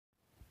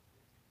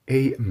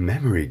a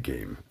memory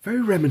game,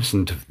 very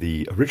reminiscent of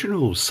the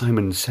original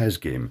Simon Says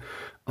game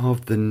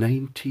of the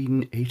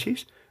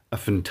 1980s. A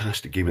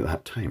fantastic game at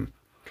that time.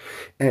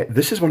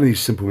 This is one of these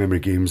simple memory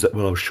games that,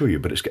 well, I'll show you,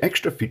 but it's got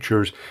extra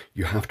features.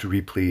 You have to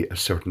replay a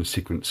certain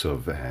sequence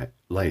of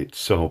lights.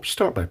 So I'll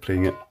start by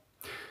playing it.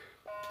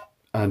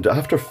 And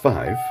after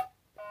 5,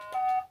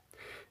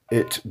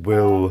 it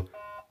will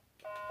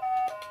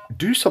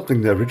do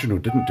something the original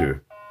didn't do.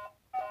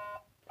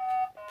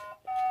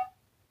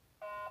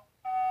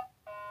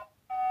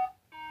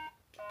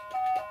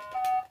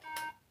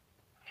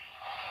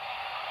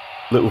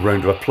 Little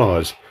round of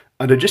applause.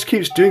 And it just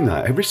keeps doing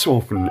that. Every so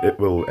often it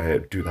will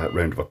do that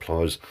round of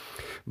applause.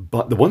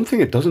 But the one thing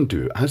it doesn't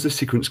do, as the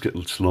sequence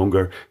gets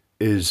longer,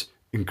 is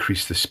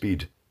increase the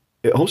speed.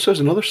 It also has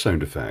another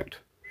sound effect.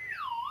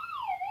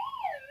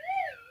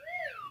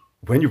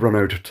 When you run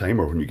out of time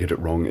or when you get it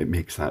wrong, it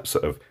makes that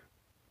sort of,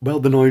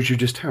 well, the noise you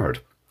just heard.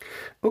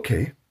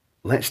 Okay,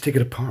 let's take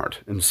it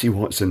apart and see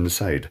what's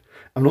inside.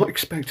 I'm not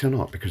expecting a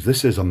lot because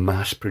this is a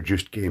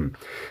mass-produced game.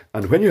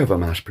 And when you have a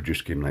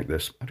mass-produced game like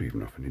this, I don't even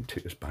know if I need to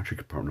take this battery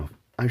compartment off.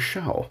 I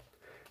shall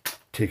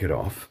take it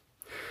off.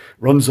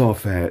 Runs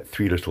off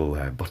 3 little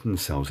button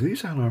cells. Are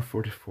these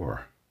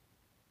LR44?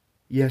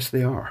 Yes,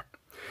 they are.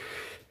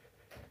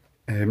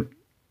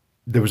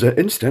 There was an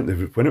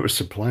incident, when it was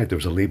supplied, there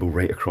was a label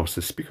right across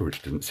the speaker,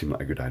 which didn't seem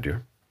like a good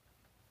idea.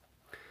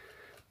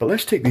 But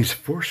let's take these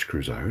 4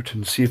 screws out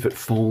and see if it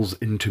falls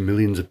into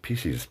millions of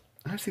pieces,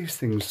 as these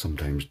things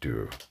sometimes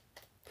do.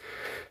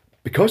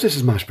 Because this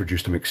is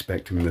mass-produced, I'm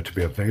expecting there to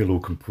be a very low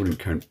component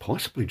count,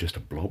 possibly just a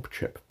blob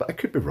chip, but I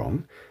could be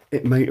wrong.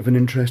 It might have an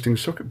interesting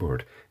circuit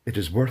board. It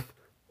is worth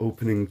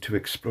opening to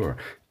explore.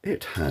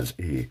 It has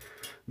a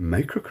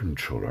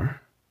microcontroller,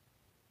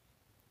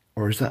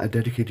 or is that a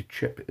dedicated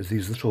chip? Is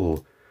these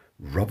little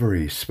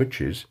rubbery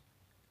switches?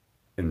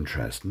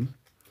 Interesting.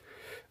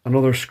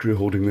 Another screw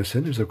holding this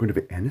in. Is there going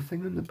to be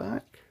anything on the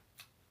back?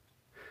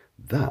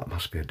 That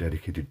must be a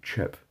dedicated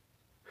chip.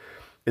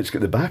 It's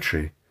got the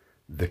battery,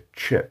 the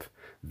chip.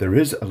 There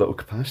is a little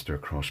capacitor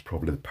across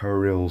probably the power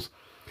rails,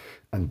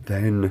 and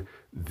then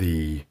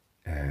the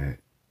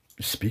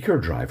speaker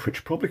drive,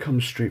 which probably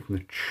comes straight from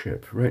the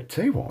chip. Right,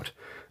 tell you what,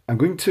 I'm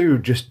going to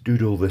just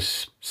doodle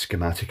this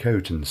schematic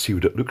out and see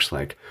what it looks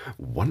like.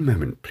 One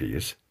moment,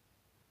 please.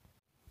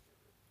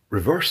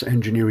 Reverse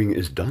engineering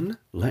is done.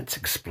 Let's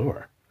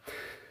explore.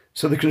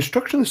 So the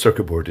construction of the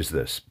circuit board is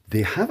this.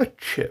 They have a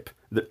chip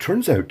that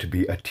turns out to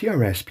be a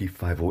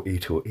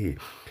TRSP5080A.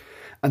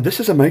 And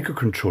this is a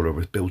microcontroller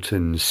with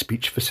built-in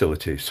speech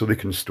facility, so they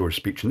can store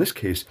speech. In this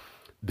case,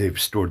 they've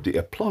stored the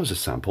applause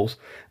samples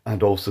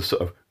and also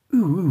sort of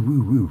ooh, ooh,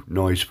 ooh, ooh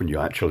noise when you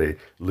actually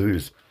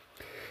lose.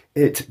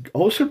 It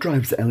also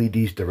drives the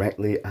LEDs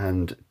directly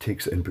and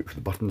takes the input for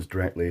the buttons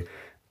directly.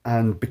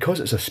 And because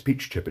it's a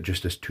speech chip, it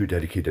just has 2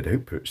 dedicated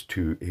outputs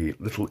to a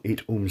little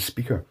 8 ohm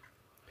speaker.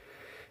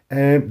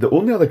 The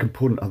only other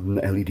component other than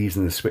the LEDs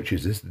and the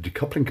switches is the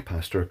decoupling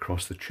capacitor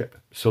across the chip.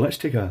 So let's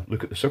take a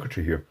look at the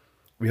circuitry here.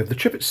 We have the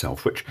chip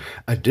itself, which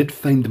I did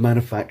find the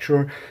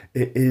manufacturer.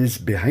 It is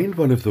behind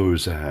one of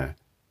those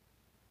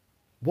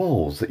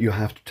walls that you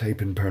have to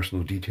type in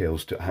personal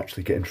details to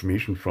actually get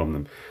information from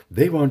them.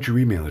 They want your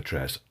email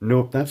address.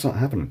 No, that's not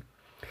happening.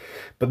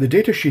 But the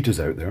data sheet is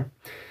out there.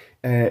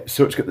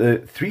 So it's got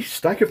the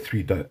stack of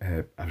 3,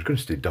 I was going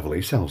to say AA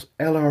cells,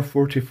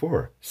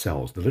 LR44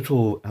 cells, the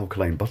little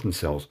alkaline button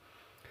cells.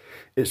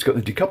 It's got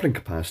the decoupling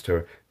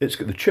capacitor, it's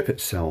got the chip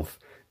itself,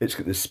 it's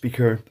got the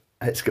speaker,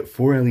 it's got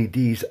 4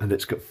 LEDs, and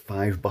it's got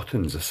 5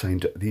 buttons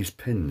assigned to these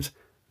pins.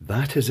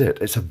 That is it.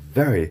 It's a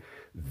very,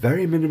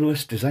 very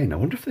minimalist design. I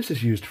wonder if this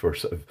is used for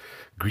sort of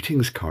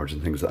greetings cards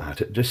and things like that.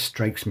 It just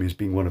strikes me as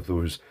being one of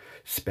those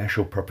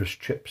special purpose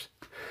chips.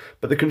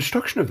 But the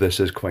construction of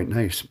this is quite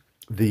nice.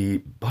 The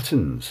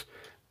buttons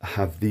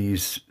have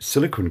these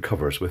silicone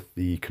covers with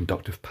the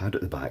conductive pad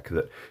at the back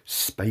that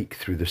spike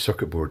through the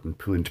circuit board and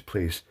pull into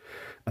place.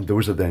 And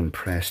those are then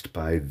pressed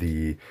by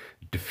the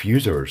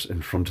diffusers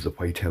in front of the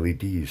white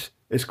LEDs.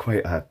 It's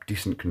quite a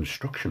decent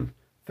construction.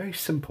 Very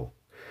simple.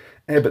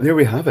 But there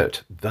we have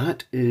it.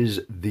 That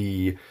is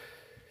the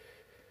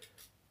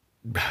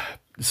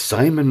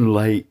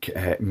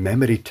Simon-like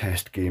memory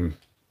test game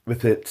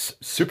with its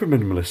super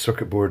minimalist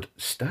circuit board,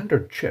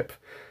 standard chip,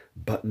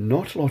 but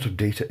not a lot of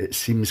data. It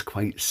seems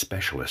quite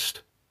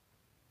specialist.